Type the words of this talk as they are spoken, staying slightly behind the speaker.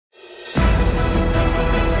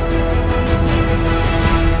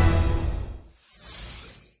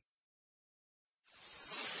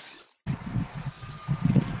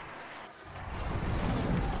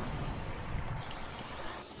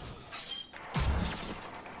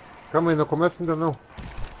Calma aí, não começa ainda não.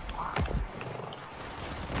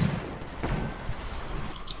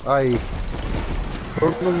 Aí.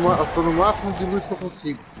 Tô no máximo de luz que eu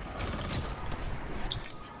consigo.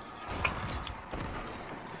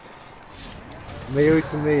 Meia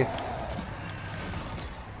 86.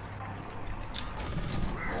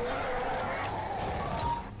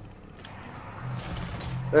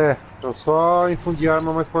 É, eu só infundi a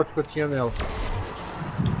arma mais forte que eu tinha nela.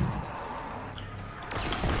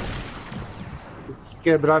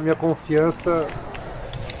 Quebrar minha confiança,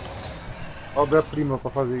 obra-prima pra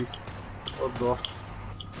fazer isso. Ó dó.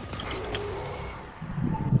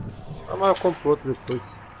 Ah, mas eu compro outro depois.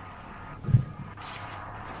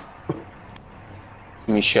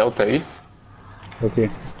 Michel tá aí? Ok.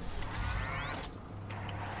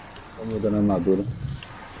 Tô mudando a armadura.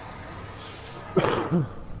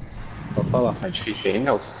 Pode falar. Tá difícil aí,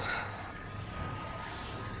 Nelson.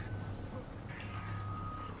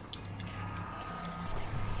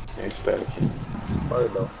 Eu espero que.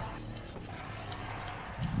 Perdão.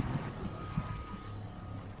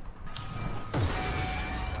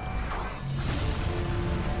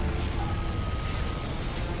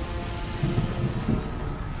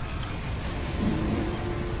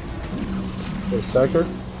 O Sucker?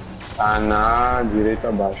 Tá na direita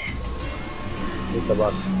abaixo. Direita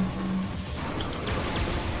abaixo.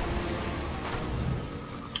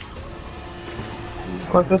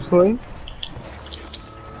 Quantas foi?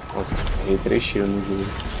 Nossa, errei 3 tiros no jogo.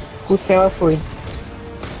 Costela foi.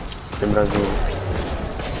 Isso que é Brasil.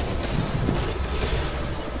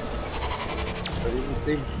 Ali não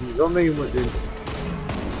tem visão nenhuma dele.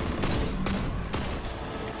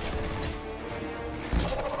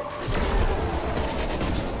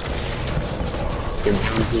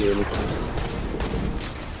 Quebrei o joelho aqui.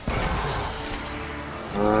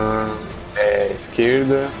 É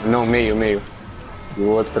esquerda. Não, meio. E o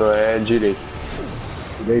outro é direita.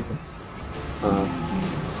 Direita.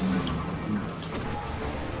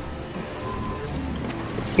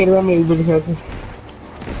 Esquerda meio do resto.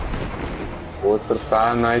 O outro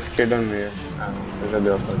tá na esquerda meio. Ah, não, você já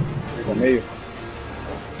deu a parte. Direita meio.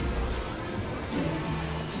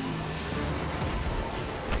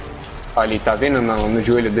 Ali, tá vendo no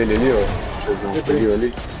joelho dele ali, ó? Você viu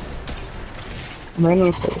ali? Mas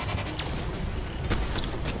não foi.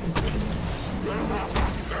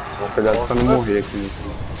 Vou cuidar pra não morrer aqui.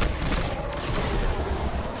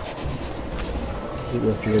 O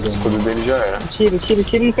escudo dele já era.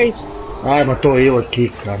 Tira no peito. Ai, matou eu aqui,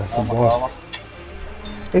 cara. Que bosta.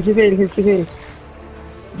 Retive ele.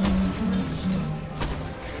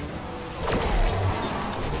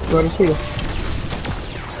 Agora tira.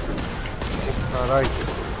 Caralho.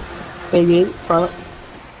 Peguei, fala.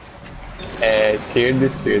 É, esquerda,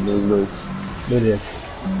 os dois. Beleza.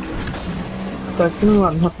 Tá aqui no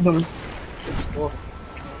lado, rapidão. Nossa.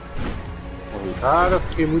 Cara,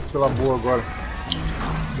 fiquei muito pela boa agora.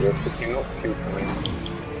 Eu fiquei no kill também.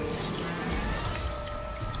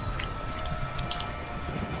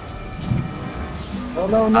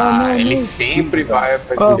 Não. Ele sempre vai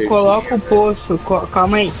pra esse Coloca o poço,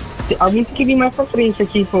 calma aí. Alguém tem que vir mais pra frente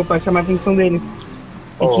aqui, pô, pra chamar a atenção dele.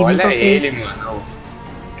 Olha ele, mano.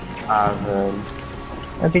 Ah, velho.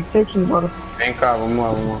 Vai ter que ser aqui, bora. Vem cá, vamos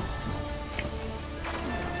lá.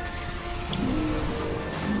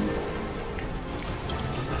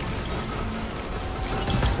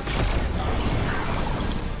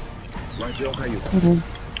 Guardião caiu.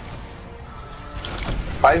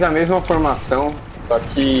 Faz a mesma formação, só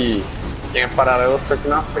que quem é paralelo fica aqui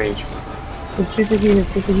na frente. Esqueci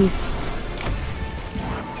aqui.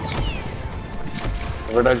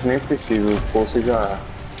 Na verdade nem precisa, o poço já...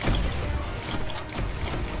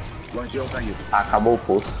 Guardião caiu. Acabou o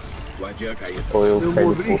poço. Guardião caiu. Ou eu saí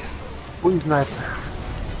do morri. poço. O sniper.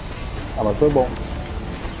 Ah, mas foi bom.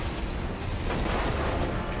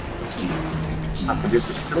 Ah, podia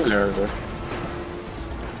ter sido melhor, velho.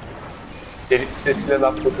 Se esse filho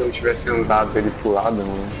da puta não tivesse andado ele pro lado,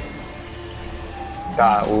 mano.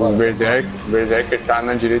 Tá, o Berserker tá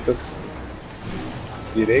na direita.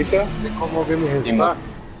 Direita. Tem como alguém me resgatar?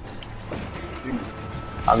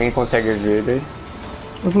 Alguém consegue ver ele aí?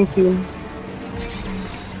 Eu consigo.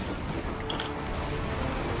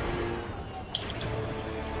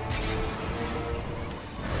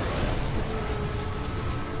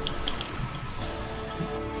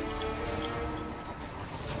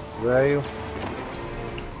 Velho.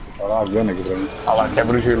 Tá lavando aqui pra mim. Olha lá,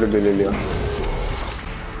 quebra o joelho dele ali, ó.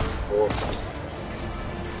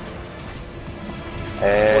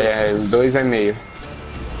 É, os dois é meio.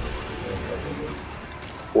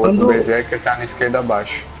 O outro Quando- Berserker tá na esquerda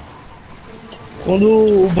abaixo. Quando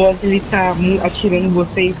o boss ele tá atirando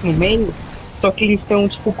vocês no meio, só que eles estão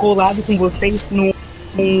tipo colados com vocês no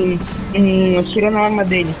atirando a arma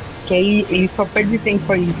dele. Que aí ele só perde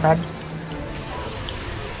tempo aí, sabe?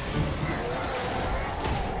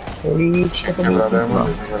 Ele fica também.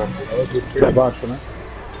 Esquerda abaixo, né?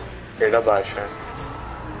 Esquerda abaixo, é.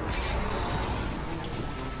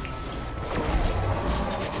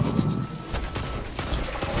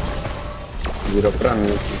 Virou pra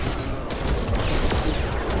mim aqui.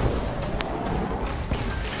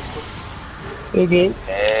 Peguei.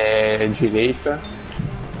 É direita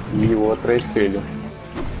e o outro é esquerda.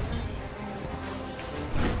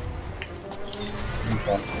 Não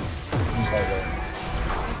tá. Não tá, velho.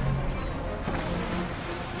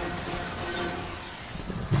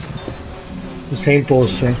 Sem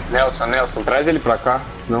impulso, hein? Nelson, traz ele pra cá,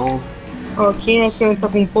 senão... Ó, quem é que tá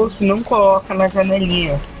com impulso não coloca na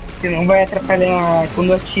janelinha. Senão vai atrapalhar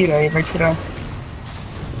quando atira, aí vai tirar.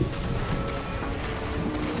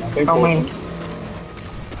 Não tem Calma ponto. aí.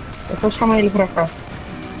 É só chamar ele pra cá.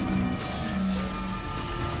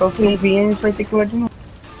 Só se não vir, a gente vai ter que ir lá de novo.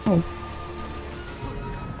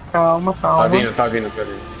 Calma, calma. Tá vindo.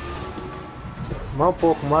 Mais um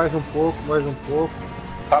pouco, mais um pouco.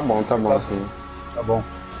 Tá bom assim. Tá bom.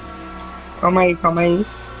 Calma aí.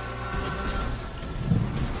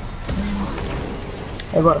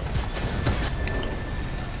 Agora.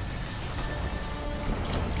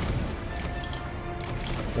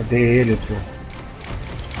 Cadê ele, pô?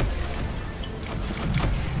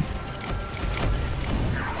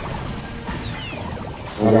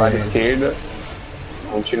 Um lado esquerda,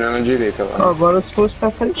 continuando à direita Ó, lá. agora os postos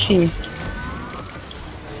tá certinho.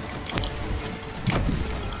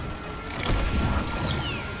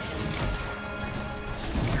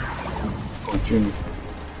 Continue.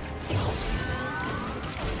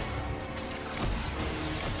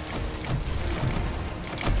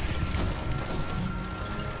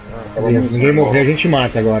 Beleza, se ninguém morrer, a gente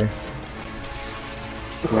mata agora.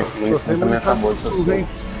 A munição também acabou de ser.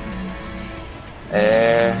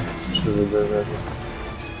 É... Deixa eu ver.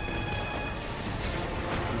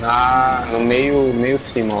 No meio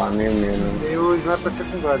cima lá, meio. Tem o sniper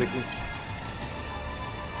secundário aqui.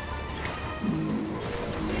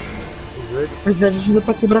 Precisa de ajuda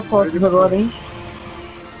pra quebrar costas agora, hein?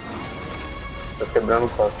 Tá quebrando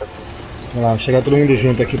costa aqui. Vamos lá, chegar todo mundo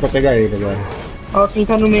junto aqui pra pegar ele agora. Ó, quem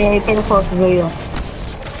tá no meio aí pega costas aí, ó.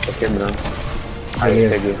 Tá quebrando. Aí,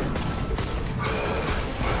 Beleza. peguei.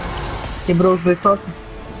 Quebrou os dois costas?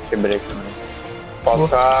 Quebrei.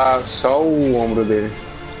 Falta só o ombro dele.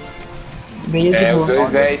 Beleza, É, boa. os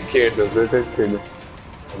dois é à esquerda,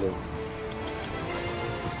 Valeu.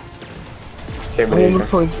 O Quebrei, ombro né?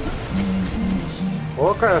 foi.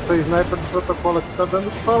 Ô, cara, essa sniper do protocolo aqui tá dando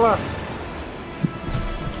o que falar.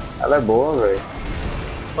 Ela é boa, velho.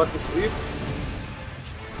 Só que frio.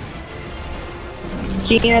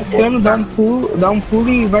 Quem é arcano dá um pulo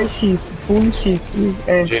e vai X. Pulo e X.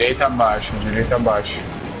 É. Direita abaixo. Direita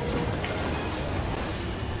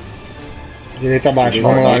abaixo,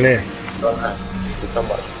 vamos lá, Lê. Direita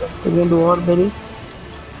abaixo. Pegando o orbe ali.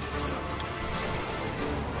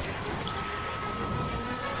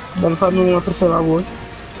 Dando pra não atropelar o outro.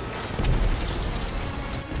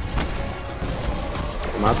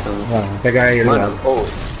 Matando. Vamos pegar ele Mano, lá.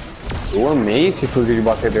 eu amei esse fuzil de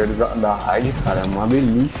batedeiro da Raid, cara. É uma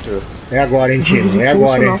delícia. É agora, hein, tiro. É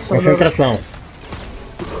agora, hein. Concentração.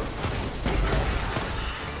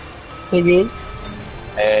 Peguei.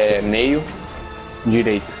 É meio,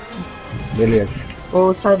 direito. Beleza.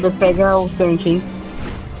 Ô, Cyber, pega o tanque, hein?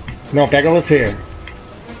 Não, pega você.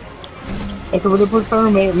 É que eu vou depositar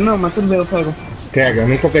no meio. Não, mas tudo bem, eu pego. Pega, eu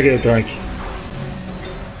nunca peguei o tanque.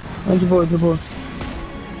 Não, de boa.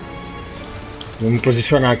 Vou me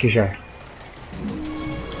posicionar aqui já.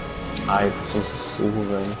 Ai, eu tô sem sussurro,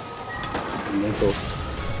 velho. Não tô.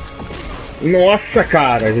 Nossa,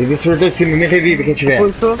 cara. Ele surtou de cima. Me revive quem tiver.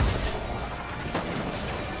 Depositou.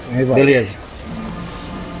 Aí vai. Beleza.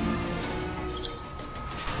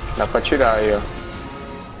 Dá pra tirar aí, ó.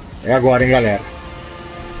 É agora, hein, galera.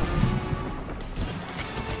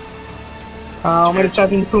 Calma, ele tá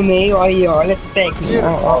vindo pro meio. Aí, ó. Olha essa técnica.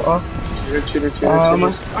 Ó. Tira.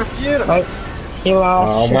 Calma. Atira! Vai. Relaxa.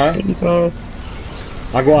 Calma. Entra.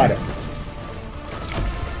 Agora.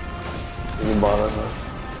 De bola, né?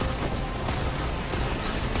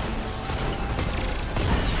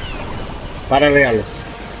 Paralelo.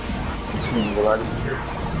 Do lado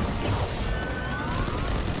esquerdo.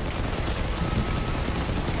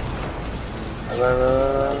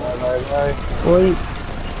 Vai. Oi.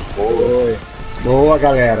 Oi. Boa,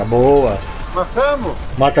 galera. Boa. Matamos!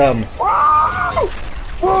 Matamos.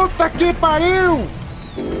 Puta Puta que pariu!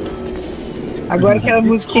 Agora aquela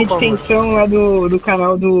musiquinha de tensão lá do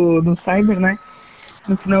canal do Cyber, né?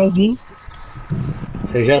 No finalzinho.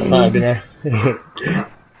 Você já sabe, né?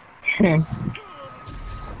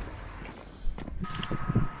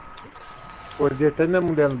 Acordei até minha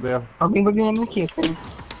mulher no berro. Alguém vai ganhar no quê?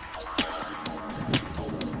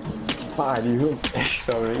 Pariu,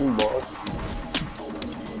 só vem bosta.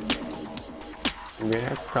 Ganhei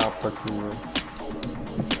a capa aqui, mano.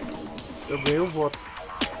 Eu ganhei o voto.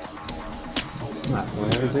 Ah,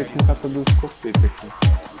 agora eu veio com capa dos escopeta aqui.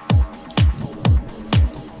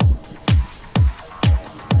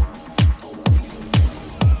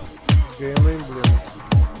 Ganhei o meu emblema.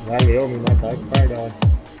 Valeu, me mataram que pardal.